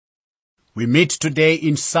We meet today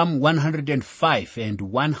in Psalm 105 and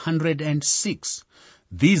 106.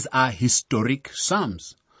 These are historic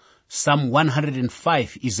psalms. Psalm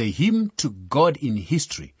 105 is a hymn to God in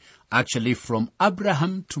history, actually from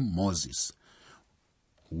Abraham to Moses.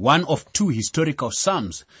 One of two historical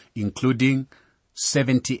psalms, including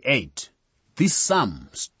 78. This psalm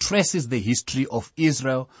stresses the history of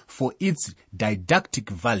Israel for its didactic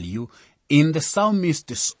value in the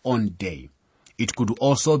psalmist's own day. It could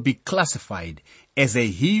also be classified as a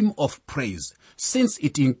hymn of praise, since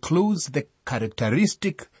it includes the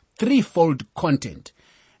characteristic threefold content: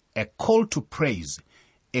 a call to praise,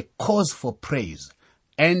 a cause for praise,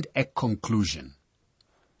 and a conclusion.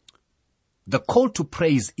 The call to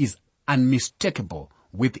praise is unmistakable,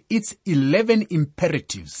 with its 11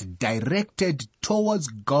 imperatives directed towards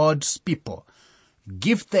God's people.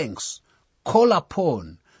 Give thanks, call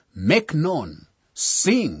upon, make known,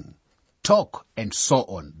 sing, talk, and so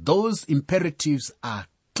on. Those imperatives are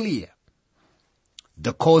clear.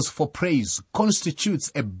 The cause for praise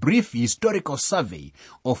constitutes a brief historical survey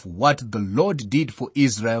of what the Lord did for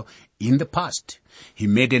Israel in the past. He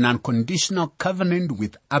made an unconditional covenant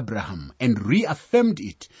with Abraham and reaffirmed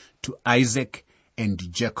it to Isaac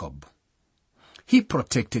and Jacob. He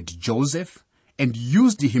protected Joseph and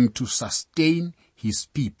used him to sustain his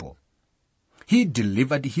people. He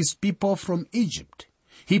delivered his people from Egypt.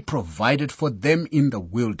 He provided for them in the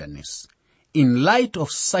wilderness. In light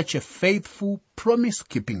of such a faithful,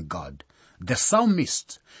 promise-keeping God, the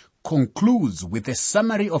psalmist concludes with a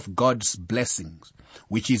summary of God's blessings,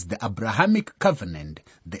 which is the Abrahamic covenant,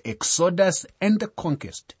 the Exodus, and the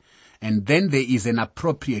conquest. And then there is an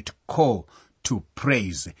appropriate call to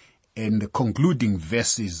praise in the concluding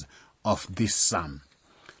verses of this psalm.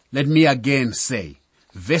 Let me again say,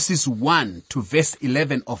 verses 1 to verse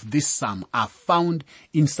 11 of this psalm are found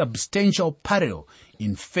in substantial parallel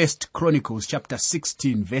in 1 Chronicles chapter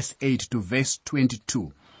 16 verse 8 to verse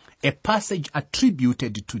 22, a passage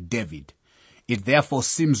attributed to David. It therefore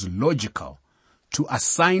seems logical to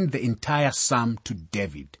assign the entire psalm to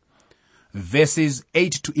David. Verses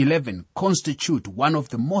 8 to 11 constitute one of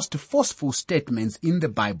the most forceful statements in the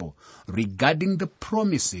Bible regarding the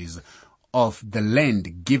promises of the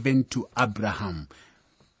land given to Abraham.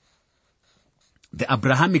 The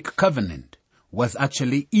Abrahamic covenant was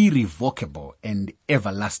actually irrevocable and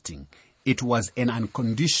everlasting. It was an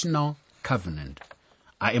unconditional covenant.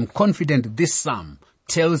 I am confident this psalm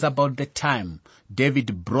tells about the time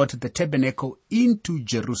David brought the tabernacle into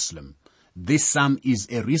Jerusalem. This psalm is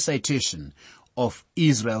a recitation of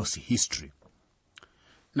Israel's history.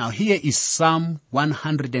 Now here is Psalm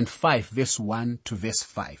 105 verse 1 to verse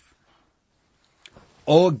 5.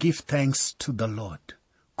 Oh, give thanks to the Lord.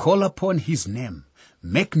 Call upon his name.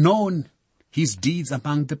 Make known his deeds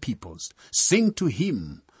among the peoples. Sing to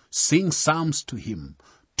him. Sing psalms to him.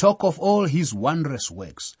 Talk of all his wondrous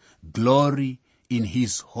works. Glory in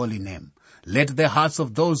his holy name. Let the hearts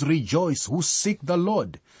of those rejoice who seek the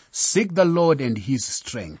Lord. Seek the Lord and his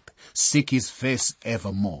strength. Seek his face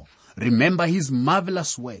evermore. Remember his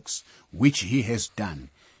marvelous works which he has done,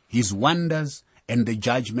 his wonders and the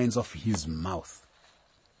judgments of his mouth.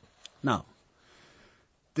 Now,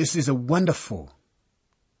 this is a wonderful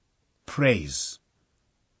praise,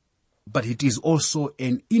 but it is also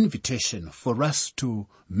an invitation for us to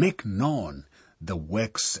make known the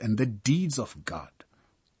works and the deeds of God.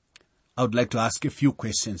 I would like to ask a few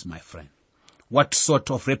questions, my friend. What sort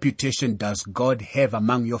of reputation does God have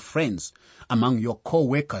among your friends, among your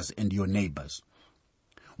co-workers and your neighbors?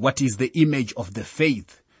 What is the image of the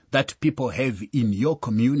faith that people have in your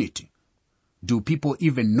community? Do people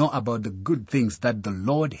even know about the good things that the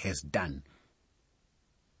Lord has done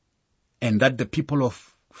and that the people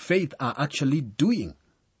of faith are actually doing?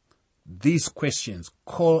 These questions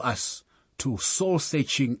call us to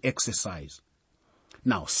soul-searching exercise.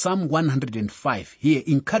 Now, Psalm 105 here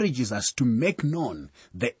encourages us to make known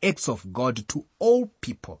the acts of God to all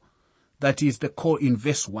people. That is the call in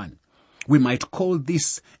verse 1. We might call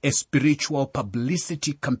this a spiritual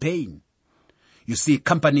publicity campaign. You see,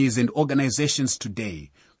 companies and organizations today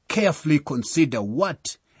carefully consider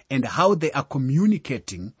what and how they are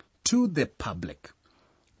communicating to the public.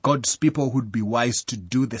 God's people would be wise to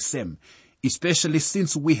do the same, especially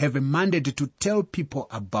since we have a mandate to tell people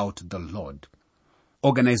about the Lord.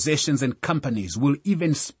 Organizations and companies will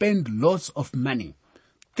even spend lots of money.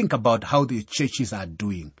 Think about how the churches are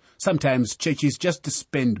doing. Sometimes churches just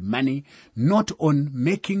spend money not on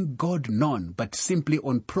making God known, but simply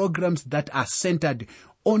on programs that are centered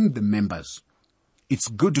on the members. It's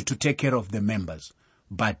good to take care of the members,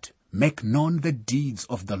 but make known the deeds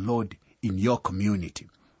of the Lord in your community.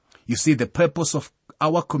 You see, the purpose of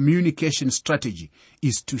our communication strategy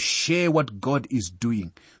is to share what God is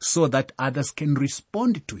doing so that others can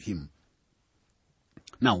respond to him.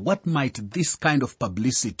 Now, what might this kind of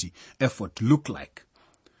publicity effort look like?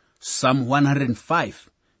 Psalm 105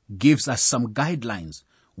 gives us some guidelines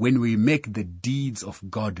when we make the deeds of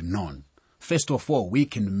God known. First of all, we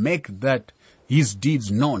can make his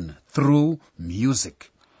deeds known through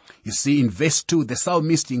music. You see, in verse 2, the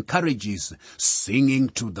psalmist encourages singing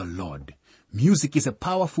to the Lord. Music is a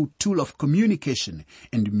powerful tool of communication,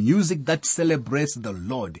 and music that celebrates the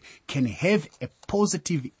Lord can have a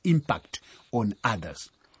positive impact on others.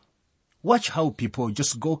 Watch how people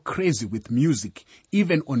just go crazy with music,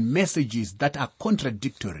 even on messages that are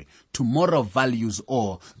contradictory to moral values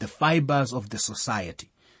or the fibers of the society.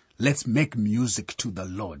 Let's make music to the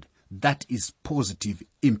Lord. That is positive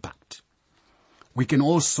impact. We can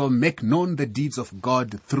also make known the deeds of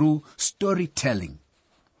God through storytelling.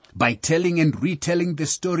 By telling and retelling the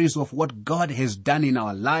stories of what God has done in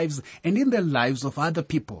our lives and in the lives of other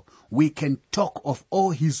people, we can talk of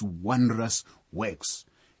all his wondrous works,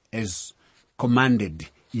 as commanded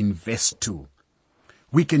in verse 2.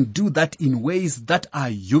 We can do that in ways that are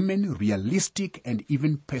human, realistic, and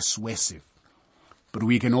even persuasive. But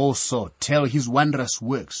we can also tell his wondrous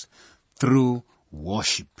works through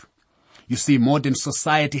worship. You see, modern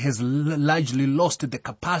society has largely lost the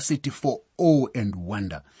capacity for awe and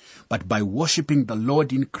wonder. But by worshiping the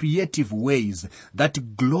Lord in creative ways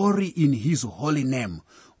that glory in his holy name,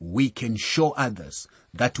 we can show others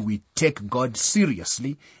that we take God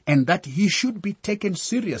seriously and that he should be taken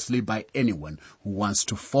seriously by anyone who wants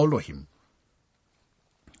to follow him.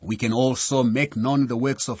 We can also make known the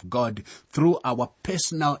works of God through our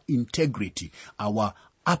personal integrity, our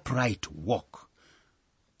upright walk.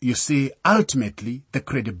 You see, ultimately, the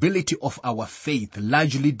credibility of our faith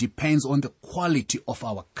largely depends on the quality of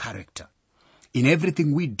our character. In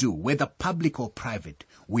everything we do, whether public or private,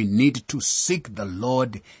 we need to seek the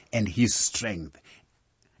Lord and his strength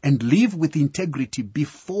and live with integrity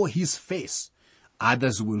before his face.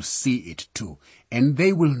 Others will see it too, and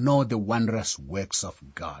they will know the wondrous works of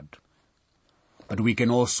God. But we can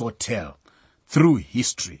also tell through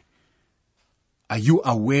history. Are you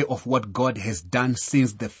aware of what God has done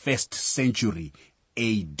since the 1st century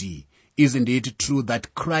AD? Isn't it true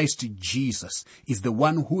that Christ Jesus is the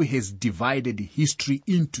one who has divided history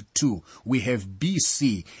into two? We have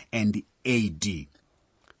BC and AD.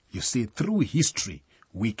 You see, through history,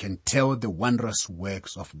 we can tell the wondrous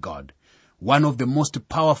works of God. One of the most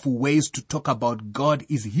powerful ways to talk about God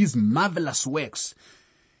is his marvelous works.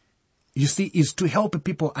 You see, is to help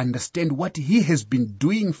people understand what he has been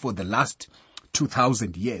doing for the last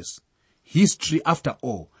 2,000 years. History, after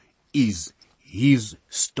all, is his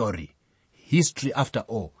story. History, after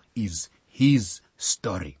all, is his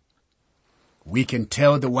story. We can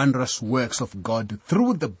tell the wondrous works of God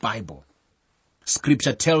through the Bible.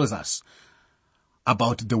 Scripture tells us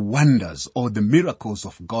about the wonders or the miracles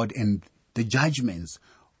of God and the judgments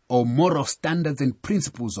or moral standards and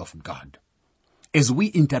principles of God. As we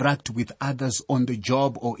interact with others on the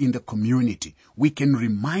job or in the community, we can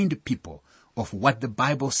remind people of what the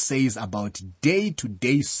Bible says about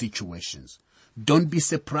day-to-day situations. Don't be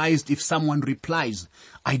surprised if someone replies,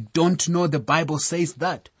 "I don't know the Bible says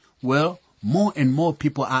that." Well, more and more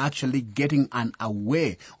people are actually getting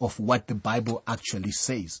unaware of what the Bible actually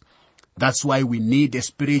says. That's why we need a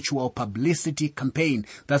spiritual publicity campaign.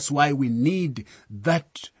 That's why we need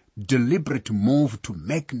that deliberate move to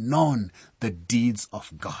make known the deeds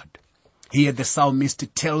of God. Here the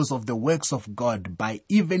psalmist tells of the works of God by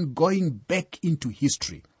even going back into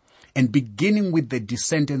history and beginning with the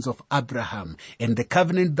descendants of Abraham and the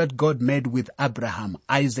covenant that God made with Abraham,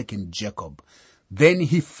 Isaac, and Jacob. Then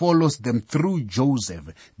he follows them through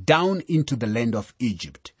Joseph down into the land of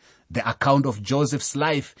Egypt. The account of Joseph's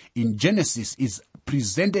life in Genesis is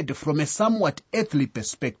presented from a somewhat earthly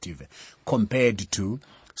perspective compared to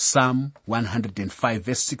Psalm 105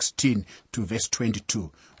 verse 16 to verse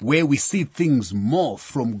 22, where we see things more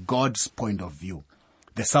from God's point of view.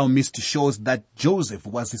 The psalmist shows that Joseph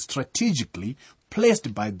was strategically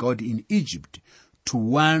placed by God in Egypt to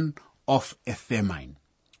warn of a famine.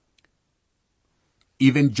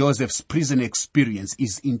 Even Joseph's prison experience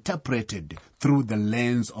is interpreted through the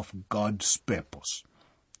lens of God's purpose.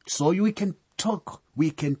 So we can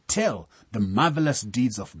tell the marvelous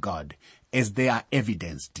deeds of God as they are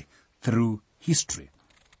evidenced through history.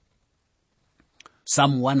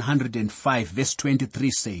 Psalm 105 verse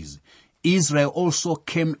 23 says, Israel also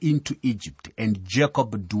came into Egypt, and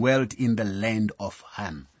Jacob dwelt in the land of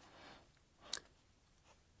Ham.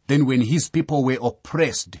 Then when his people were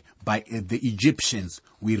oppressed by the Egyptians,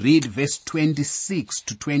 we read verse 26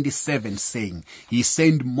 to 27 saying, he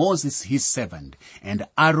sent Moses his servant and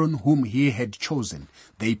Aaron whom he had chosen.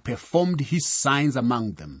 They performed his signs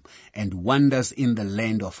among them and wonders in the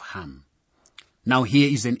land of Ham. Now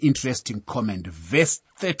here is an interesting comment. Verse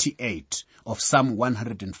 38 of Psalm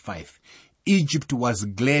 105. Egypt was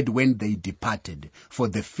glad when they departed, for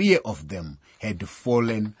the fear of them had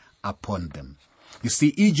fallen upon them. You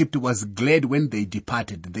see, Egypt was glad when they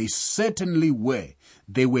departed. They certainly were.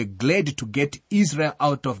 They were glad to get Israel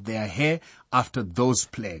out of their hair after those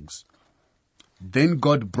plagues. Then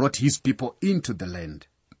God brought his people into the land.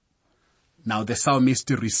 Now the psalmist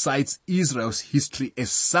recites Israel's history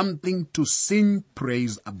as something to sing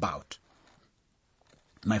praise about.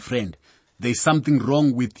 My friend, there is something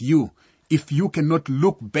wrong with you if you cannot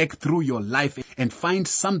look back through your life and find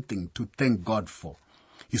something to thank God for.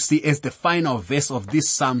 You see, as the final verse of this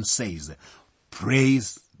psalm says,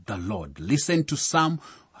 praise the Lord. Listen to Psalm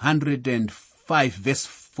 105 verse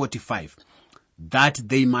 45. That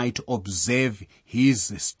they might observe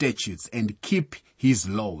his statutes and keep his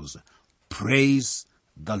laws. Praise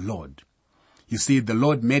the Lord. You see, the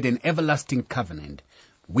Lord made an everlasting covenant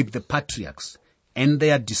with the patriarchs and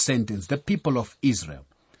their descendants, the people of Israel.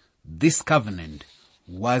 This covenant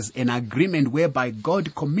was an agreement whereby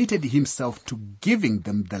God committed himself to giving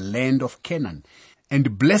them the land of Canaan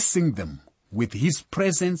and blessing them with his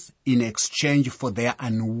presence in exchange for their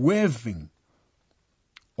unwavering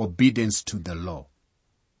obedience to the law.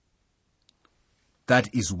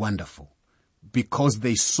 That is wonderful. Because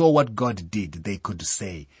they saw what God did, they could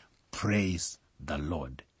say, praise the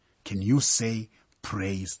Lord. Can you say,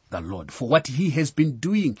 praise the Lord for what he has been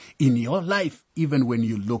doing in your life, even when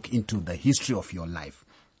you look into the history of your life?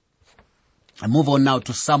 I move on now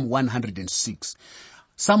to Psalm 106.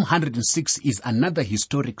 Psalm 106 is another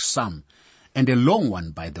historic psalm, and a long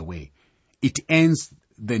one, by the way. It ends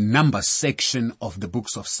the number section of the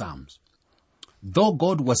books of Psalms. Though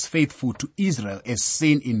God was faithful to Israel as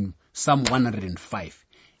seen in Psalm 105,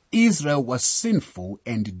 Israel was sinful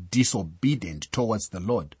and disobedient towards the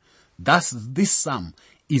Lord. Thus, this psalm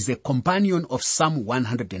is a companion of Psalm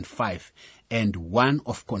 105 and one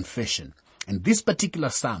of confession. And this particular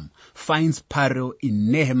psalm finds parallel in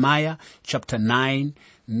Nehemiah chapter 9,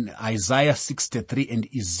 Isaiah 63, and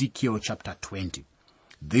Ezekiel chapter 20.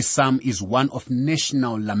 This psalm is one of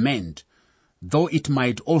national lament, though it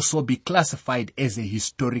might also be classified as a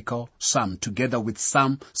historical psalm together with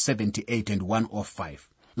Psalm 78 and 105.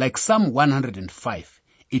 Like Psalm 105,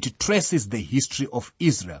 it traces the history of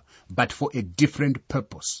Israel, but for a different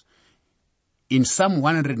purpose. In Psalm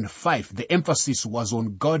 105, the emphasis was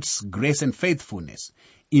on God's grace and faithfulness.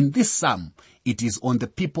 In this psalm, it is on the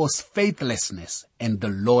people's faithlessness and the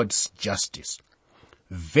Lord's justice.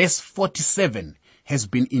 Verse 47 has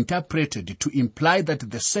been interpreted to imply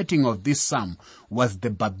that the setting of this psalm was the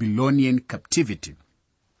Babylonian captivity.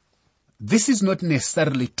 This is not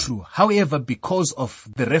necessarily true. However, because of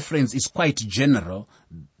the reference is quite general,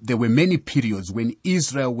 there were many periods when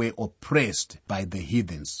Israel were oppressed by the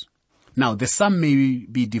heathens. Now, the psalm may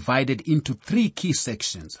be divided into three key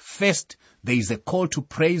sections. First, there is a call to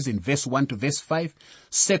praise in verse 1 to verse 5.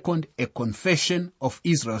 Second, a confession of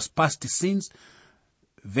Israel's past sins,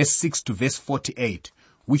 verse 6 to verse 48,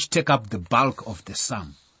 which take up the bulk of the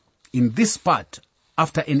psalm. In this part,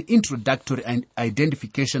 after an introductory and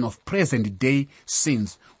identification of present-day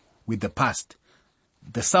sins with the past,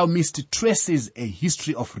 the psalmist traces a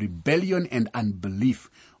history of rebellion and unbelief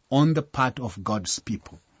on the part of God's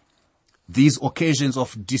people. These occasions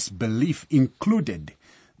of disbelief included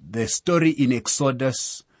the story in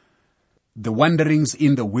Exodus, the wanderings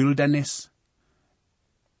in the wilderness,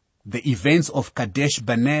 the events of Kadesh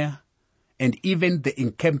Barnea, and even the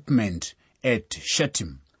encampment at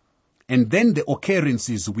Shittim, and then the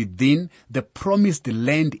occurrences within the promised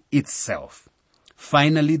land itself.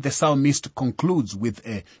 Finally, the psalmist concludes with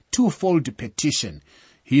a twofold petition.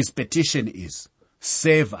 His petition is,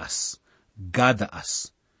 save us, gather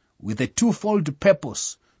us, with a twofold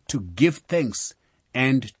purpose to give thanks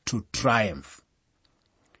and to triumph.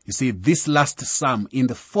 You see, this last psalm in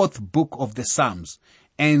the fourth book of the Psalms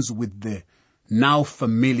ends with the now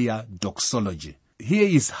familiar doxology. Here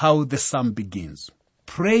is how the psalm begins.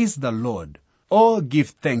 Praise the Lord, or give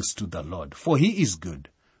thanks to the Lord, for he is good,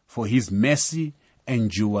 for his mercy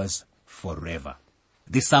endures forever.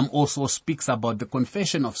 This psalm also speaks about the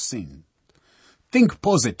confession of sin. Think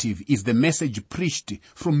positive is the message preached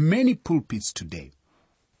from many pulpits today.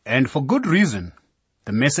 And for good reason.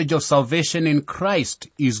 The message of salvation in Christ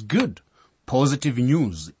is good, positive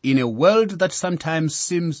news in a world that sometimes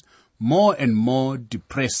seems more and more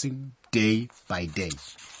depressing day by day.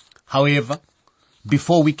 However,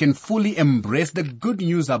 before we can fully embrace the good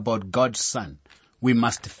news about God's Son, we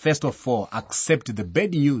must first of all accept the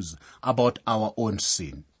bad news about our own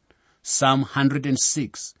sin. Psalm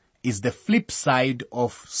 106 is the flip side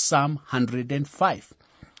of Psalm 105.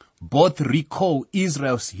 Both recall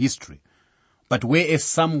Israel's history, but whereas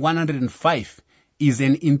Psalm 105 is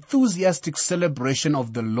an enthusiastic celebration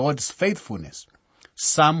of the Lord's faithfulness,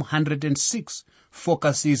 Psalm 106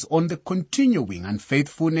 focuses on the continuing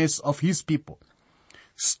unfaithfulness of his people.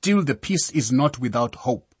 Still, the peace is not without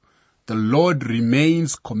hope. The Lord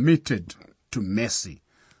remains committed to mercy.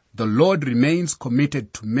 The Lord remains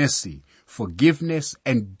committed to mercy, forgiveness,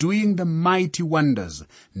 and doing the mighty wonders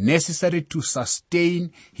necessary to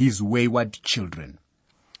sustain his wayward children.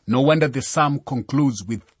 No wonder the psalm concludes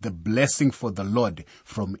with the blessing for the Lord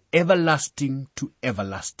from everlasting to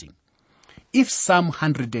everlasting. If Psalm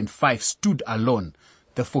 105 stood alone,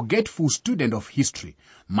 the forgetful student of history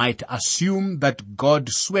might assume that God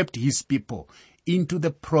swept his people into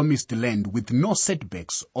the promised land with no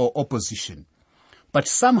setbacks or opposition. But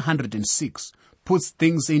Psalm 106 puts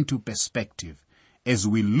things into perspective. As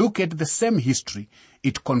we look at the same history,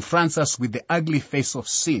 it confronts us with the ugly face of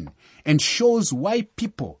sin and shows why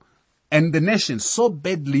people and the nation so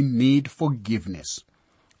badly need forgiveness.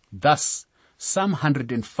 Thus, Psalm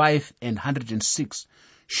 105 and 106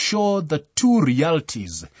 show the two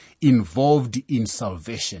realities involved in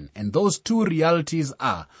salvation. And those two realities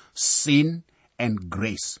are sin and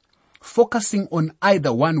grace. Focusing on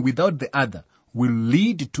either one without the other will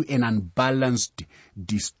lead to an unbalanced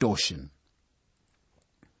distortion.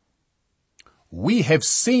 We have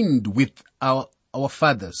sinned with our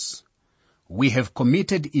fathers. We have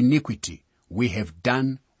committed iniquity. We have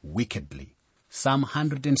done wickedly. Psalm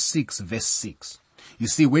 106 verse 6. You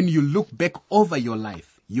see, when you look back over your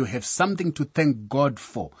life, you have something to thank God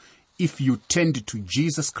for. If you turned to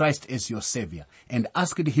Jesus Christ as your Savior and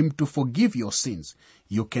asked him to forgive your sins,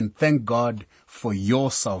 you can thank God for your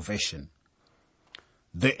salvation.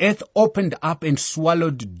 The earth opened up and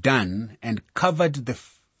swallowed Dan and covered the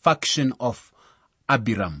faction of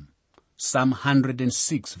Abiram. Psalm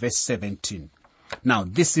 106 verse 17. Now,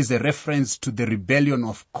 this is a reference to the rebellion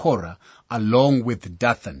of Korah along with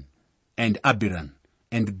Dathan and Abiram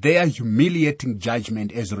and their humiliating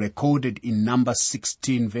judgment as recorded in Numbers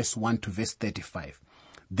 16 verse 1 to verse 35.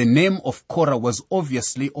 The name of Korah was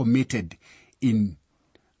obviously omitted in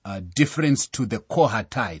difference to the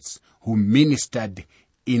Kohathites who ministered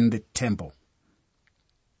in the temple.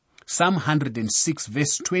 Psalm 106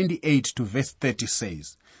 verse 28 to verse 30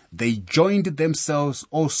 says, they joined themselves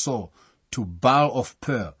also to Baal of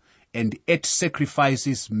Peor and ate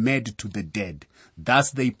sacrifices made to the dead.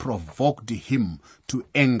 Thus they provoked him to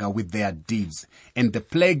anger with their deeds, and the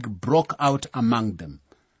plague broke out among them.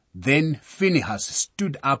 Then Phinehas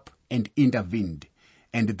stood up and intervened,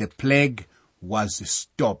 and the plague was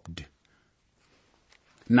stopped.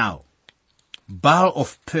 Now, Baal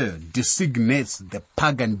of Peor designates the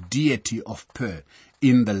pagan deity of Peor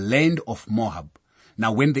in the land of Moab.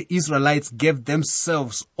 Now, when the Israelites gave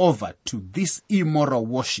themselves over to this immoral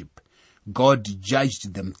worship, God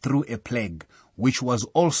judged them through a plague, which was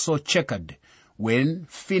also checkered when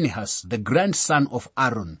Phinehas, the grandson of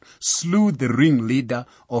Aaron, slew the ringleader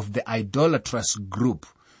of the idolatrous group.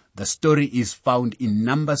 The story is found in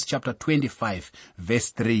Numbers chapter 25, verse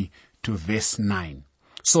 3 to verse 9.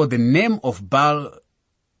 So the name of Baal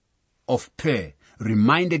of Peor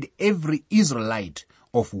reminded every Israelite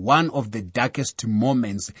of one of the darkest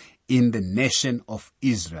moments in the nation of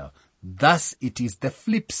Israel. Thus, it is the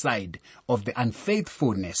flip side of the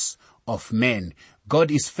unfaithfulness of man. God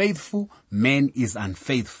is faithful, man is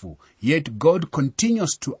unfaithful. Yet God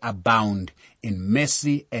continues to abound in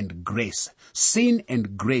mercy and grace. Sin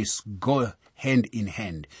and grace go hand in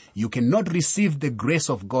hand. You cannot receive the grace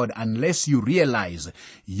of God unless you realize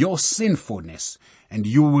your sinfulness, and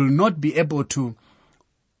you will not be able to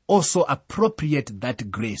also appropriate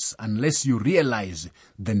that grace unless you realize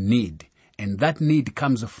the need. And that need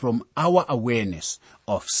comes from our awareness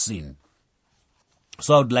of sin.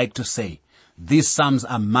 So I would like to say, these Psalms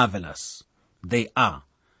are marvelous. They are.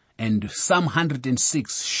 And Psalm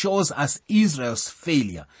 106 shows us Israel's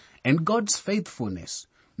failure and God's faithfulness.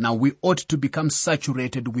 Now we ought to become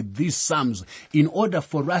saturated with these Psalms in order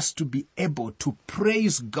for us to be able to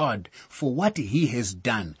praise God for what he has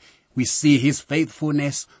done. We see his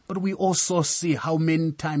faithfulness, but we also see how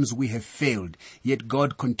many times we have failed, yet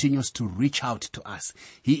God continues to reach out to us.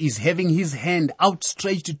 He is having his hand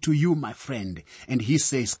outstretched to you, my friend, and he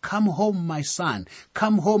says, come home, my son.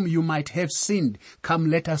 Come home, you might have sinned. Come,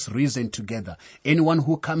 let us reason together. Anyone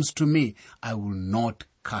who comes to me, I will not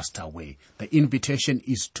cast away. The invitation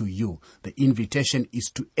is to you. The invitation is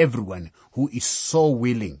to everyone who is so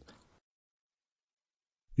willing.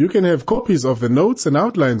 You can have copies of the notes and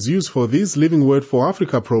outlines used for these Living Word for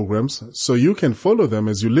Africa programs so you can follow them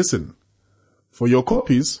as you listen. For your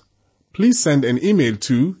copies, please send an email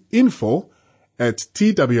to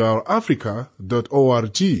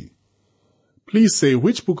info@twrafrica.org. Please say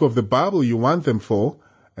which book of the Bible you want them for,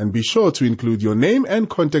 and be sure to include your name and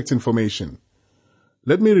contact information.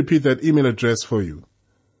 Let me repeat that email address for you.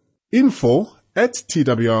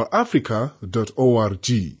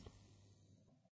 info@twrafrica.org.